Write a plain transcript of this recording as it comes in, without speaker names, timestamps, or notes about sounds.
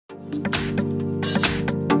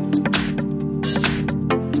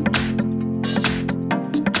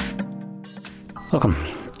Welcome.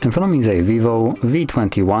 In front of me is a VIVO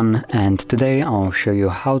V21, and today I'll show you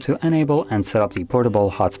how to enable and set up the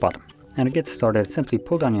portable hotspot. And to get started, simply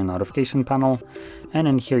pull down your notification panel, and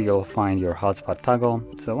in here you'll find your hotspot toggle.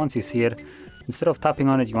 So once you see it, instead of tapping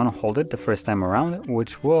on it, you want to hold it the first time around,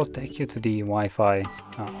 which will take you to the Wi-Fi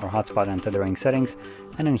or hotspot and tethering settings.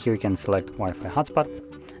 And in here you can select Wi-Fi hotspot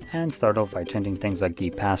and start off by changing things like the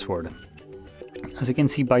password. As you can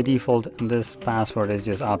see, by default, this password is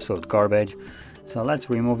just absolute garbage. So let's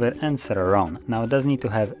remove it and set our own. Now it does need to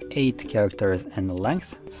have 8 characters in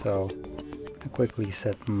length, so I quickly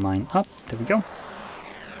set mine up. There we go.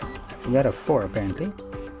 I forgot a 4 apparently.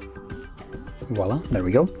 Voila, there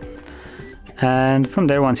we go. And from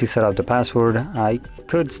there, once you set up the password, I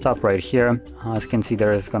could stop right here. As you can see,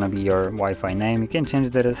 there is going to be your Wi-Fi name. You can change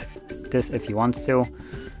this if you want to,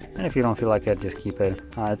 and if you don't feel like it, just keep it.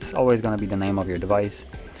 It's always going to be the name of your device.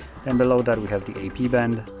 Then below that we have the AP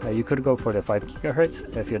band. You could go for the 5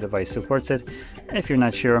 GHz if your device supports it. If you're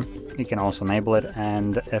not sure, you can also enable it,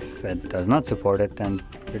 and if it does not support it, then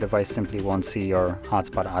your device simply won't see your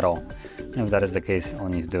hotspot at all. And if that is the case, all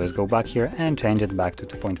you need to do is go back here and change it back to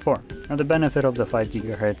 2.4. Now the benefit of the 5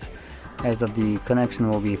 GHz is that the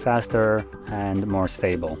connection will be faster and more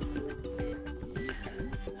stable.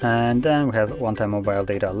 And then we have one-time mobile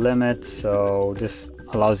data limit, so this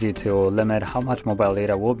allows you to limit how much mobile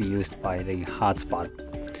data will be used by the hotspot.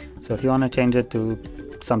 So if you want to change it to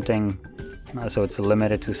something, so it's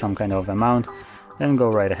limited to some kind of amount, then go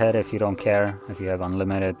right ahead. If you don't care, if you have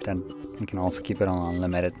unlimited, then you can also keep it on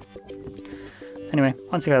unlimited. Anyway,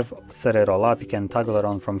 once you have set it all up, you can toggle it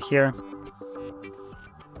on from here.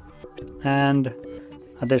 And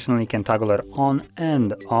additionally, you can toggle it on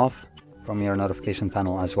and off from your notification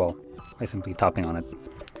panel as well by simply tapping on it.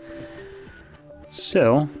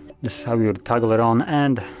 So this is how you would toggle it on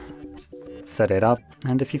and set it up.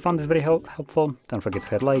 And if you found this video helpful, don't forget to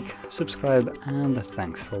hit like, subscribe, and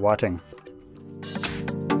thanks for watching.